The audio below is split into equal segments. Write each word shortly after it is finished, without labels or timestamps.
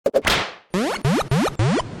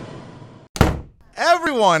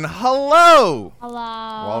Everyone, hello.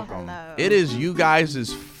 Hello. Welcome. Hello. It is you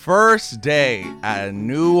guys' first day at a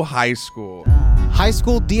new high school. High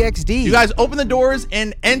School DxD. You guys open the doors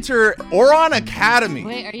and enter Oron Academy.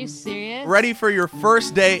 Wait, are you serious? Ready for your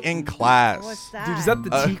first day in class. What's that? Dude, is that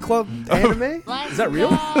the T-Club anime? Let's Is that real?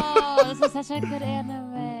 go. This is such a good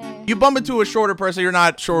anime. You bump into a shorter person, you're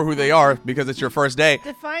not sure who they are because it's your first day.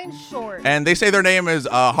 Define short. And they say their name is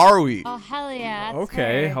Harui. Oh, hell yeah. that's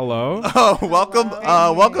Okay, her. hello. Oh,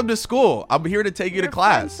 welcome to school. I'm here to take you You're to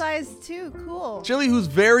class. fun size too. Cool. Chili, who's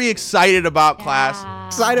very excited about class, Yeah.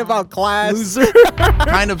 Excited about class. Loser.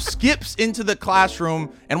 kind of skips into the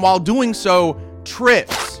classroom and while doing so,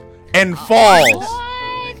 trips and falls.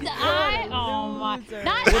 What? Oh my. Loser.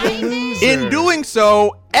 Not Ivan. In doing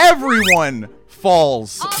so, everyone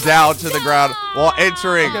falls down to the ground while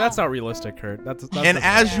entering. Okay, that's not realistic, Kurt. That's And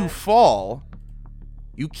as you fall,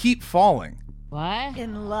 you keep falling. What?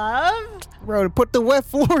 In love? Bro, put the wet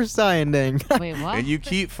floor sign in. Wait, what? And you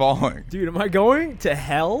keep falling. dude, am I going to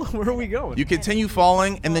hell? Where are we going? You continue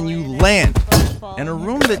falling and then you land in a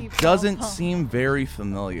room that doesn't seem very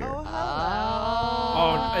familiar. Oh,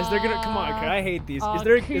 Oh, is there gonna come on? Kurt, I hate these. Oh, Is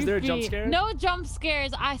there a creepy. jump scare? No jump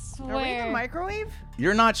scares, I Are we in swear. a microwave?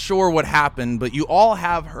 You're not sure what happened, but you all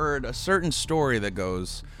have heard a certain story that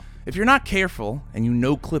goes, if you're not careful and you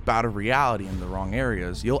no clip out of reality in the wrong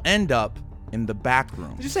areas, you'll end up in the back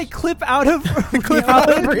room. Did you say clip out of? Clip out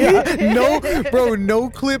of reality. No, bro, no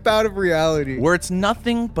clip out of reality. Where it's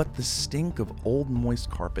nothing but the stink of old moist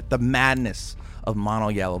carpet, the madness of mono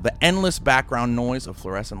yellow, the endless background noise of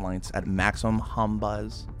fluorescent lights at maximum hum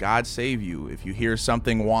buzz. God save you if you hear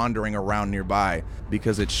something wandering around nearby,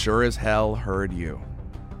 because it sure as hell heard you.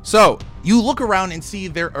 So you look around and see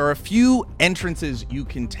there are a few entrances you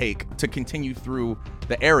can take to continue through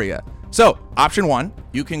the area. So option one,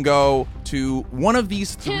 you can go to one of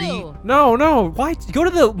these three. Two. No. Why? Go to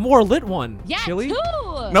the more lit one. Yeah, Chili.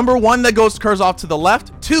 two. Number one that curves off to the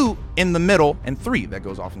left, two in the middle, and three that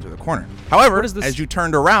goes off into the corner. However, What is this? as you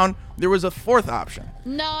turned around, there was a fourth option.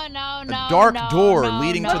 No. dark no, door no,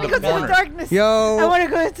 leading no, to I the want to go corner. to the darkness. Yo. I want to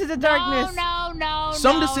go into the darkness. No.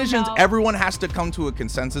 Some no, decisions, no. everyone has to come to a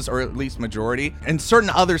consensus, or at least majority. In certain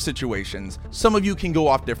other situations, some of you can go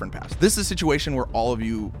off different paths. This is a situation where all of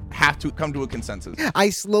you have to come to a consensus. I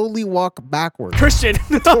slowly walk backwards. Christian.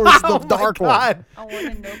 Towards the Oh my dark one. God. I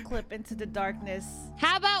want to no clip into the darkness.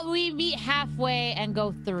 How about we meet halfway and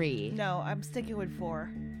go three? No, I'm sticking with 4.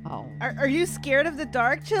 Oh. Are you scared of the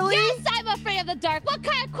dark, Chili? Yes, I'm afraid of the dark. What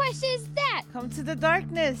kind of question is that? Come to the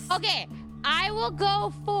darkness. Okay, I will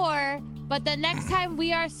go 4, but the next time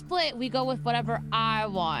we are split, we go with whatever I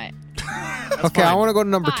want. Okay, I want to go to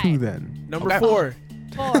number Fine. 2 then. Number Okay. 4.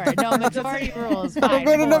 4. No, majority rules. I'm Fine,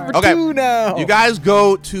 going to 4. number Okay. 2 now. You guys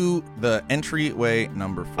go to the entryway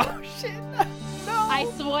number 4. Oh shit. I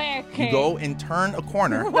swear, Kurt. You go and turn a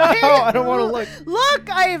corner No, I don't want to look. Look,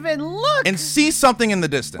 Ivan, look. and see something in the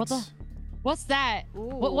What distance. the? What's that?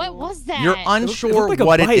 What Ooh. was that? You're It unsure looked like a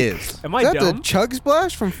what it bike. is. Am I Is that the dumb? Chug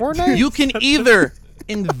Splash from Fortnite? You can either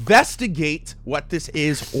investigate what this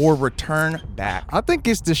is or return back. I think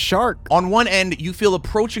it's the shark. On one end, you feel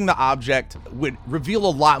approaching the object would reveal a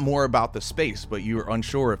lot more about the space, but you're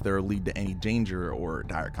unsure if they'll lead to any danger or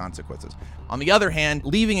dire consequences. On the other hand,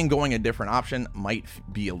 leaving and going a different option might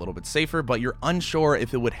be a little bit safer, but you're unsure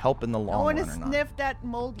if it would help in the I long want run to or not. sniff that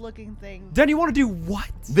mold-looking thing. Then you want to do what?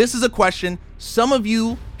 This is a question. Some of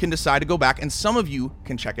you can decide to go back, and some of you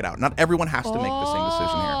can check it out. Not everyone has to make the same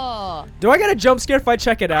decision here. Oh, Do I get a jump scare if I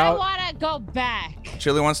check it I out? want to go back.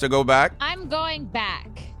 Chili wants to go back. I'm going back.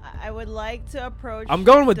 I would like to approach. I'm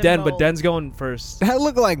going with the Den, but mold. Den's going first. That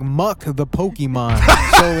looked like Muck, the Pokemon.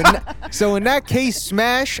 so in that case,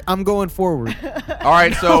 Smash, I'm going forward. All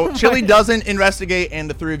right, so Chili doesn't investigate, and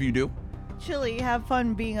the three of you do. Chili, have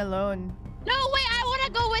fun being alone. No, wait, I want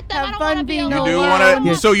to go with them. Have I don't fun want to be being alone. You do alone. want to?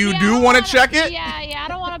 Yeah. So you Yeah, I do don't want to wanna- check it? Yeah, I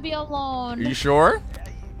don't want to be Are alone. you sure?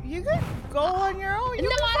 You can go on your own. You'll No,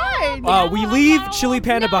 be I fine. don't We wanna leave be Chili alone.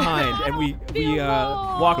 Panda No, behind, I and we don't be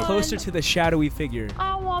walk alone. closer to the shadowy figure.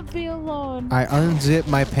 I want to be alone. I unzip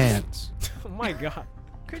my pants. Oh my god.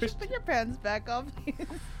 Could you put your pants back on, please?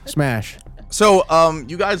 Smash. So,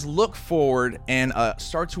 you guys look forward and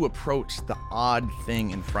start to approach the odd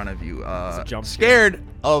thing in front of you. a jump scare. Scared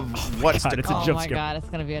of what's God, to it's a come. Oh jump my scare. god, it's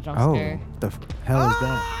gonna be a jump Oh, scare. the hell is that?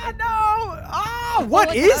 Ah, no! Ah, what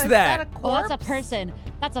Oh, is is that? a Oh, that's a corpse? person.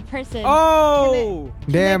 That's a person. Oh!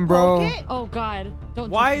 Damn, bro. Poke it? Oh god.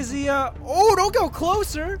 Don't. Why is he, oh, don't go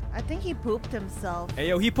closer! I think he pooped himself. Hey,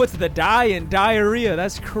 yo, he puts the dye in diarrhea.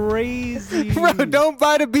 That's crazy. Bro, don't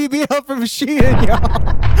buy the BBL from Shein,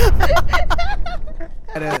 y'all.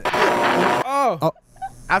 Oh.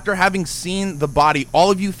 After having seen the body, all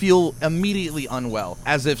of you feel immediately unwell,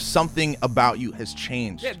 as if something about you has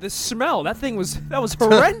changed. Yeah, the smell. That was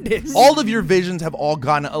horrendous. All of your visions have all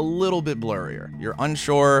gotten a little bit blurrier. You're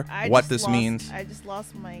unsure what this means. I just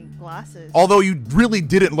lost my glasses. Although you really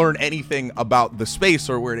didn't learn anything about the space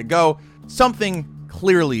or where to go, something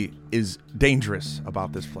clearly is dangerous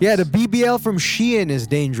about this place. Yeah, the BBL from Shein is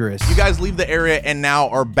dangerous. You guys leave the area and now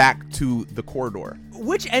are back to the corridor.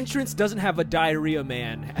 Which entrance doesn't have a diarrhea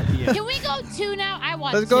man at the end? Can we go 2 now? I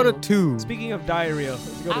want Let's 2. go to 2. Speaking of diarrhea,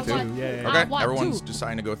 let's go I to 2. want- Yeah. I Okay, want everyone's 2.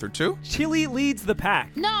 deciding to go through 2. Chili leads the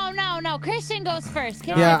pack. No. Christian goes first.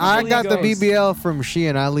 Come Yeah, on. I Julie got the goes. BBL from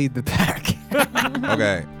Shein. I lead the pack.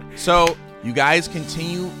 Okay, so you guys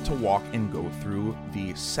continue to walk and go through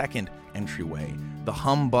the second entryway. The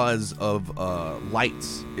hum buzz of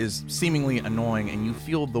lights is seemingly annoying, and you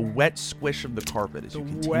feel the wet squish of the carpet as you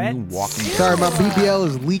continue wet? walking. Sorry, my BBL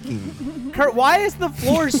is leaking. Kurt, why is the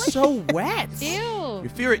floor so wet? Ew. You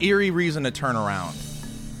feel an eerie reason to turn around.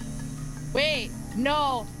 Wait.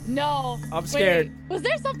 No. I'm scared. Wait, was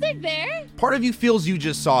there something there? Part of you feels you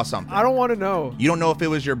just saw something. I don't want to know. You don't know if it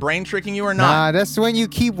was your brain tricking you or not. Nah, that's when you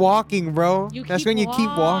keep walking, bro. That's when you keep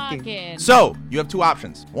walking. walking. So, you have 2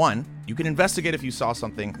 options. 1, you can investigate if you saw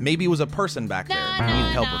something. Maybe it was a person back there. No, You need no,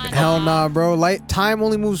 help or no, can no. help. Hell nah, bro. Like time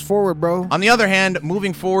only moves forward, bro. On the other hand,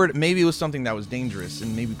 moving forward, maybe it was something that was dangerous,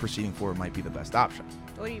 and maybe proceeding forward might be the best option.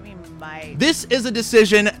 What do you mean by? This is a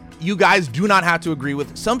decision you guys do not have to agree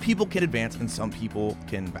with. Some people can advance, and some people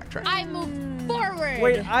can backtrack. I moved forward.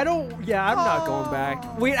 Wait, I'm not going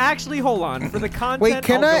back. Wait, actually, hold on. For the content, Wait,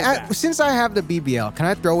 can I'll go I back. since I have the BBL, can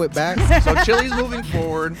I throw it back? So Chili's moving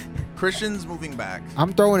forward, Christian's moving back.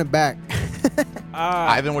 I'm throwing it back.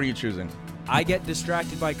 Ivan, what are you choosing? I get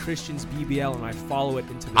distracted by Christian's BBL and I follow it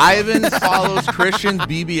into the Ivan follows Christian's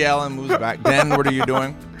BBL and moves back. Den, what are you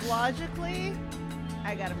doing? Logically,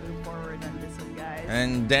 I gotta move forward on this one, guys.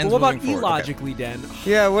 And Den's Well, what about moving forward. Okay. illogically, Den?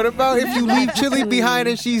 Yeah, what about if you leave Chili behind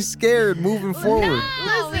and she's scared moving forward?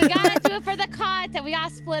 No, we gotta do it for the content. We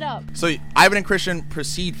gotta split up. So Ivan and Christian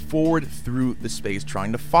proceed forward through the space,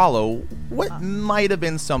 trying to follow what might have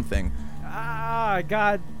been something. Ah,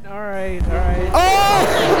 God. All right. Oh!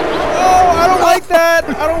 Oh, I don't like that.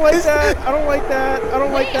 I don't like that. I don't like that. I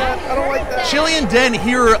don't like that. I don't like that. Chili and Den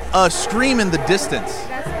hear a scream in the distance.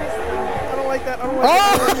 That's my I don't like that. I don't like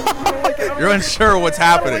that. I don't like it. You're unsure what's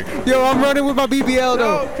happening. Yo, I'm running with my BBL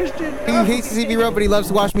though. No, Christian. He hates to see me run, but he loves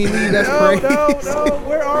to watch me leave. That's No, crazy. no.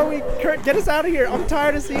 Where are we? Kurt, get us out of here. I'm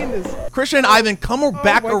tired of seeing this. Christian and Ivan come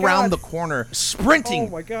back my around God. the corner, sprinting Oh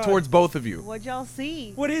my God. towards both of you. What'd y'all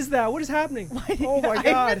see? What is that? What is happening? Oh my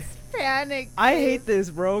God. Ivan's panicked. I hate this,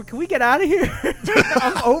 bro. Can we get out of here?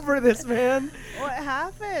 I'm over this, man. What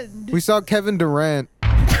happened? We saw Kevin Durant.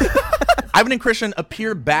 Ivan and Christian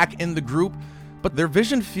appear back in the group, but their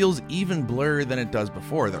vision feels even blurrier than it does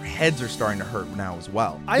before. Their heads are starting to hurt now as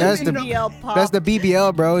well. I That's don't the even know- BBL pop. That's the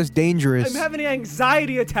BBL, bro. It's dangerous. I'm having an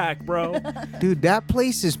anxiety attack, bro. Dude, that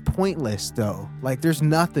place is pointless though. Like there's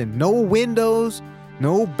nothing. No windows,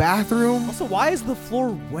 no bathroom. Also, why is the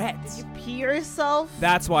floor wet? Pee yourself.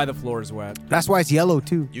 That's why the floor is wet. That's why it's yellow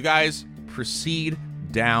too. You guys proceed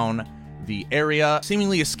down the area,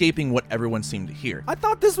 seemingly escaping what everyone seemed to hear. I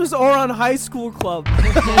thought this was Oran High School Club. Is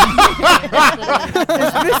this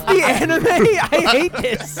the anime? I hate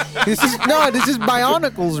this. This is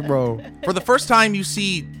Bionicles, bro. For the first time, you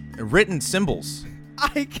see written symbols.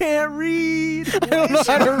 I can't read. I don't know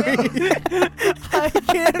how to read. I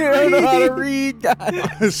can't I don't know how to read. read.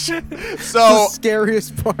 That's the So,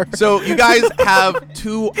 scariest part. so you guys have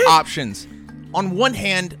 2 options. On one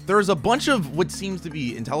hand, there's a bunch of what seems to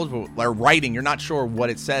be intelligible writing. You're not sure what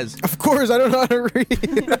it says. Of course, I don't know how to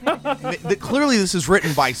read. Clearly, this is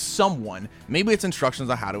written by someone. Maybe it's instructions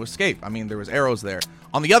on how to escape. I mean, there was arrows there.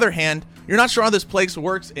 On the other hand, you're not sure how this place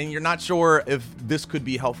works, and you're not sure if this could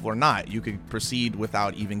be helpful or not. You could proceed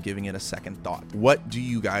without even giving it a second thought. What do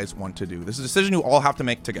you guys want to do? This is a decision you all have to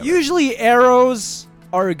make together. Usually arrows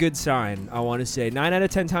are a good sign, I want to say. 9 out of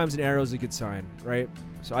 10 times an arrow is a good sign, right?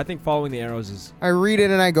 So I think following the arrows is... I read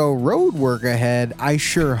it and I go, road work ahead. I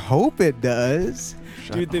sure hope it does.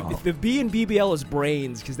 Dude, the B in BBL is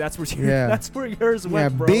brains, because that's where Yeah. that's where yours Yeah,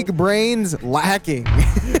 went, bro. big brains lacking.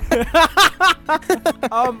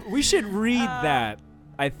 We should read that,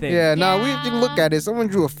 I think. Yeah, no, we have to look at it. Someone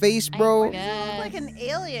drew a face, bro. You look like an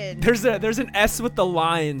alien. There's an S with the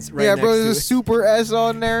lines right Yeah, next bro, to there's a it. super S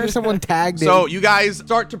on there. Someone tagged it. So you guys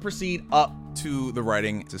start to proceed up to the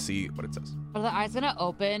writing to see what it says. Are the eyes gonna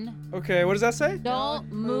open? Okay, what does that say?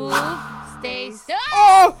 Don't move. Stay still.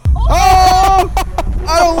 Oh! Oh!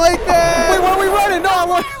 I don't like that. Wait, where are we running? No, I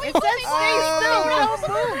want. It says stay still,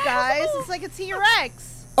 don't move, guys. It's like a T-Rex.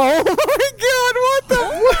 Oh my God! What the?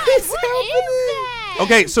 What is What happening? is that?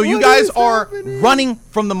 Okay, so you What guys is are happening? running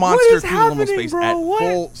from the monster is through the limbo happening, space bro? at What?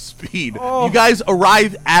 full speed. Oh. You guys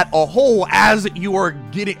arrive at a hole as you are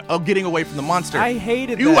getting away from the monster. I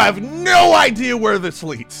hated You that. have no idea where this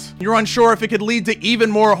leads. You're unsure if it could lead to even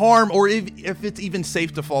more harm or if it's even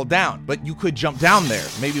safe to fall down. But you could jump down there.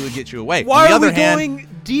 Maybe it would get you away. Why On the are other we hand, going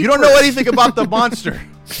deeper? you don't know anything about the monster.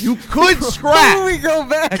 You could Why scratch. don't we go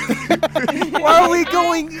back? Why are we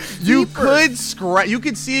going You deeper? could scratch. You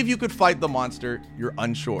could see if you could fight the monster. You're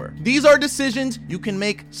unsure. These are decisions you can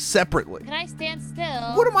make separately. Can I stand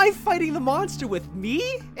still? What am I fighting the monster with? Me?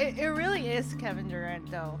 It really is Kevin Durant,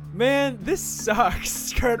 though. Man, this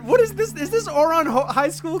sucks. Kurt, what is this? Is this Oron High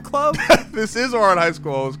School Club? This is Oran High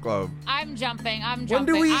School Host Club. I'm jumping. I'm When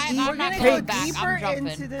jumping. do we I'm eat? not We're gonna going go back. deeper I'm jumping.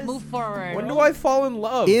 into this Move forward. When do I fall in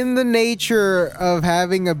love? In the nature of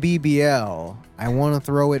having a BBL, I want to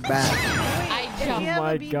throw it back. I If jump. you have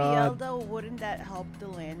my a BBL, God. though, wouldn't that help the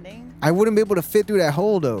landing? I wouldn't be able to fit through that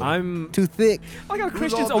hole though. I'm too thick. I like how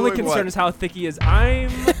Christian's all only doing concern what? is how thick he is. I'm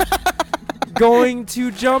going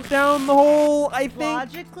to jump down the hole, I think.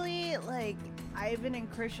 Logically, like, Ivan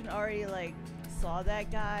and Christian already, like, saw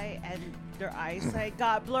that guy, and their eyesight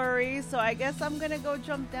got blurry, so I guess I'm gonna go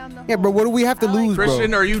jump down the hole. Yeah, but what do we have to I like lose, bro?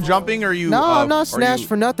 Christian, are you jumping? Or are you? No, I'm not are snatched you-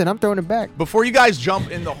 for nothing. I'm throwing it back. Before you guys jump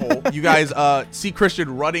in the hole, you guys see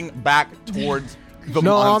Christian running back towards the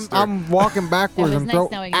No, monster. I'm walking backwards. It was I'm nice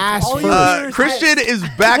throwing knowing you. ass All first. you- Christian is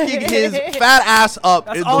backing his fat ass up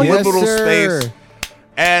in the all you- liminal Yes, sir. space,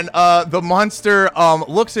 and the monster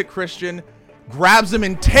looks at Christian, grabs him,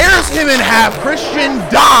 and tears him in half. Christian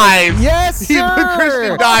dies. Yes, He- sir.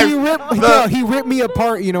 Christian dies. He ripped me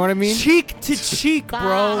apart. You know what I mean? Cheek to cheek, bro.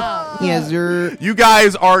 Stop. Yes, sir. You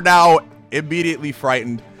guys are now immediately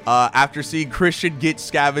frightened after seeing Christian get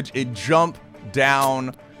scavenged and jump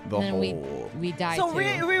down the And then hole. we die So too. we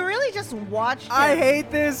really just watched I him.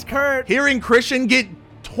 hate this, Kurt. Hearing Christian get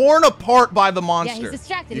torn apart by the Yeah, monster. he's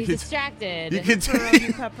distracted. You He's could- distracted. You Is can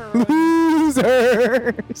Pepperoni, pepperoni.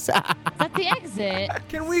 Losers. that the exit?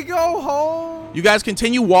 Can we go home? You guys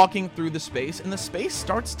continue walking through the space, and the space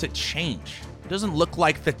starts to change. It doesn't look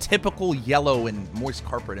like the typical yellow and moist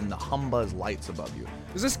carpet and the humbuzz lights above you.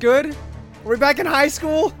 Is this good? Are we back in high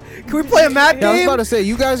school? Can we play a map Yeah, I was game? about to say,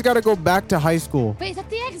 you guys got to go back to high school. Wait, is that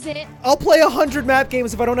the exit? I'll play 100 map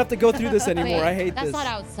games if I don't have to go through this anymore. Wait, I hate that's this. not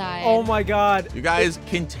outside. Oh my god. You guys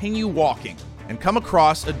continue walking and come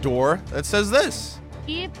across a door that says this.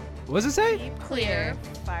 Keep What does it say? Keep Clear.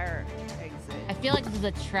 Fire exit. I feel like this is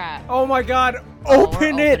a trap. Oh my god. Oh,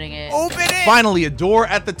 Open we're it. opening it. Open it. Finally, a door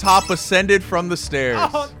at the top ascended from the stairs.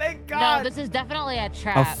 Oh, thank No, god. this is definitely a A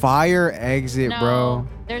trap. fire exit, no, bro.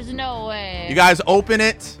 there's no way. You guys open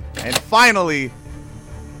it, and finally,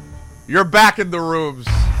 you're back in the rooms.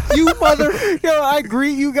 You mother. Yo, I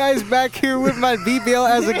greet you guys back here with my BBL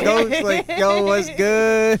as a ghost. Like, yo, what's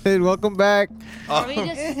good? Welcome back. Are we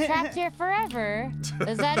just trapped here forever?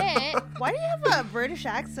 Is that it? Why do you have a British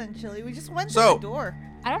accent, Chili? We just went So- through the door.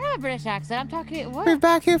 I don't have a British accent. I'm talking. We're What?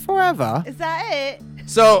 back here forever. Is that it?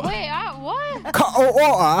 So, Wait, what?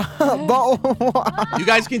 you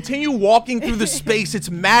guys continue walking through the space. It's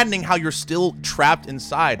maddening how you're still trapped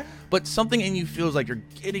inside, but something in you feels like you're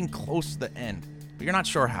getting close to the end, but you're not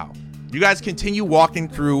sure how. You guys continue walking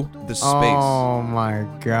through the space. Oh my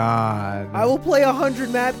god. I will play 100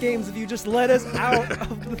 map games if you just let us out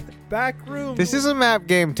of the back room. This is a map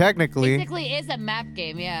game, technically. Basically, is a map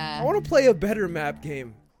game. I Yeah. want to play a better map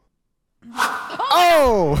game.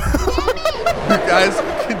 Oh! You guys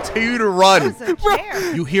continue to run. It's a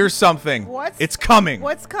chair. You hear something. What's- It's coming.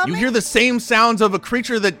 what's coming? You hear the same sounds of a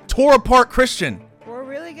creature that tore apart Christian. We're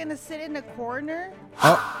really gonna sit in the corner?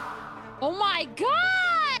 Oh my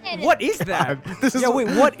god! What is that? This is- yeah, wait,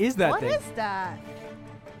 what is that What thing? is that?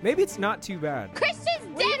 Maybe it's not too bad.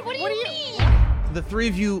 Christian's dead. What do you mean? The three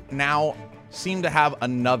of you now seem to have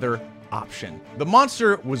another option. The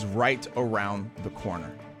monster was right around the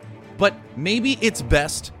corner. But maybe it's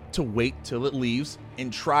best to wait till it leaves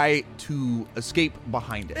and try to escape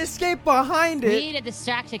behind it. Escape behind We it. need a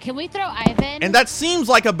distraction. Can we throw Ivan? And that seems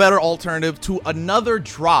like a better alternative to another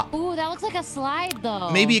drop. Ooh, that looks like a slide though.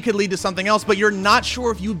 Maybe it could lead to something else, but you're not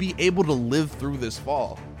sure if you'd be able to live through this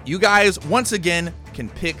fall. You guys, once again, can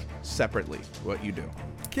pick separately what you do.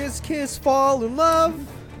 Kiss, kiss, fall in love.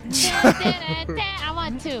 I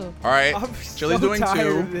want to. All right, I'm Chili's so doing tired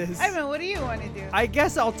of two. this. Ivan, what do you want to do? I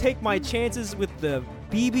guess I'll take my chances with the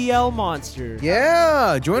BBL monster.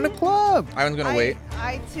 Yeah, join the club. Ivan's gonna wait.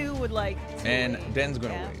 I too would like to And wait. Den's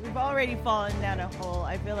gonna wait. We've already fallen down a hole.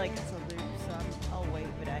 I feel like it's a loop, so I'll wait.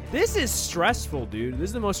 This is stressful, dude. This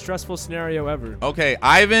is the most stressful scenario ever. Okay,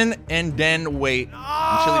 Ivan and Den wait.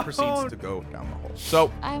 And Chili proceeds to go down the hole.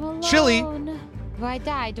 So I'm alone. Chili. Do I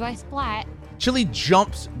die? Do I splat? Chili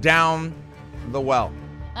jumps down the well.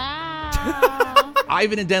 Ah.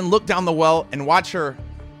 Ivan and Den look down the well and watch her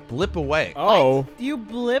blip away. Oh. You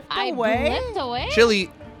blipped I away? blipped away?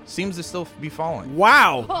 Chili seems to still be falling.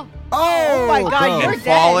 Wow. Oh, Oh my God, bro. you're And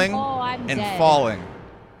dead. falling oh I'm and dead. falling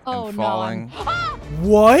Oh, and no. falling.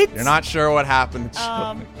 What? You're not sure what happened to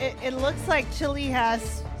Chili. It looks like Chili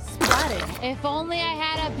has splatted. If only I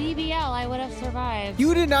had a BBL, I would have survived.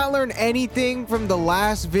 You did not learn anything from the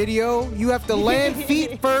last video. You have to land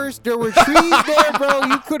feet first. There were trees there, bro.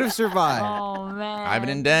 You could have survived. Oh, man. Ivan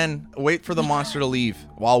and Den wait for the monster to leave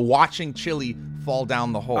while watching Chili fall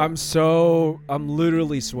down the hole. I'm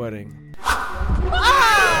literally sweating.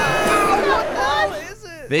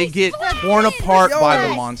 They get torn apart by the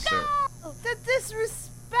Yes. monster. The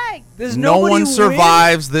disrespect. There's No nobody one wins?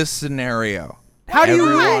 survives this scenario. How do you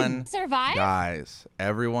Everyone Survive? dies.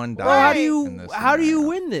 Everyone dies. Bro, how in this do you scenario.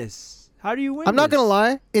 win this? How do you win I'm not this? gonna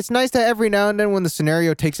lie. It's nice that every now and then when the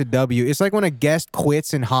scenario takes a W, it's like when a guest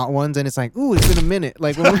quits in Hot Ones and it's like, ooh, it's been a minute.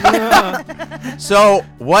 Like, when So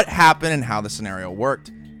what happened and how the scenario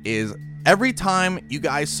worked is every time you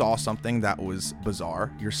guys saw something that was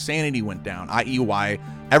bizarre, your sanity went down, i.e. why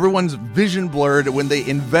everyone's vision blurred when they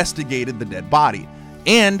investigated the dead body.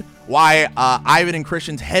 And why Ivan and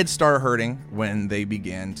Christian's head started hurting when they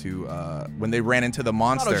began to, when they ran into the I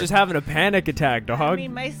monster. was just having a panic attack, dog. I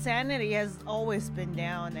mean, my sanity has always been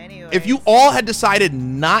down anyway. If you all had decided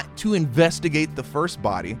not to investigate the first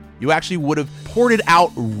body, you actually would have poured it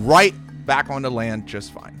out right back onto land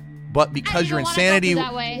just fine. But because your insanity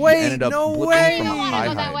that way. you Wait, ended up no blipping way. I from a didn't want high to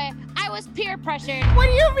go that height. way. I was peer pressured. What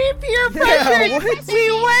do you mean peer pressure? what?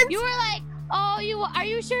 We went. You were like, "Oh, are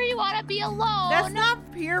you sure you want to be alone?" That's not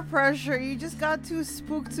peer pressure. You just got too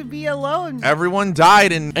spooked to be alone. Everyone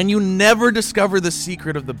died, and you never discover the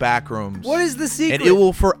secret of the back rooms. What is the secret? And it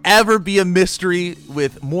will forever be a mystery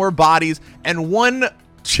with more bodies and one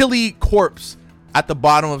chili corpse at the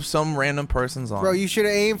bottom of some random person's arm. bro, you should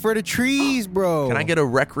have aimed for the trees, bro. Can I get a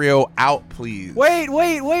Recreo out, please? Wait.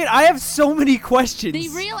 I have so many questions. The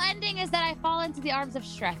real ending is that I fall into the arms of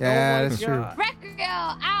Shrek. Yeah, Oh my that's true. God.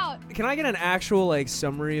 Recreo out. Can I get an actual like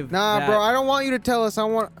summary of Nah, that? bro, I don't want you to tell us. I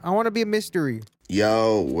want to be a mystery.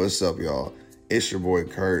 Yo, what's up, y'all? It's your boy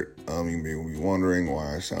Kurt. You may be wondering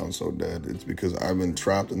why I sound so dead. It's because I've been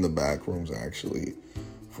trapped in the back rooms actually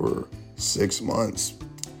for 6 months,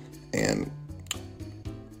 and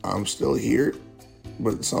I'm still here.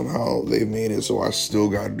 But somehow they made it so I still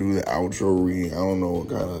got to do the outro reading. I don't know what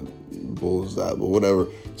kind of bull is that, but whatever.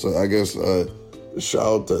 So I guess shout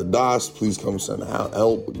out to Das. Please come send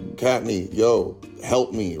help. Katney, yo,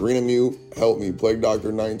 help me. Rena Mew, help me. Plague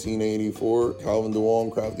Doctor 1984. Calvin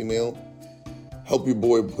DeWong, Crafty Mail. Help your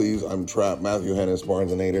boy, please. I'm trapped. Matthew Hennis,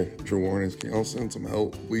 Barnes and Nader. Drew Warnes, can y'all send some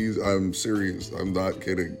help, please? I'm serious. I'm not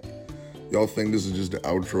kidding. Y'all think this is just the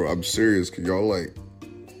outro? I'm serious. Can y'all like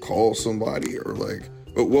call somebody or like?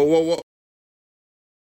 Whoa!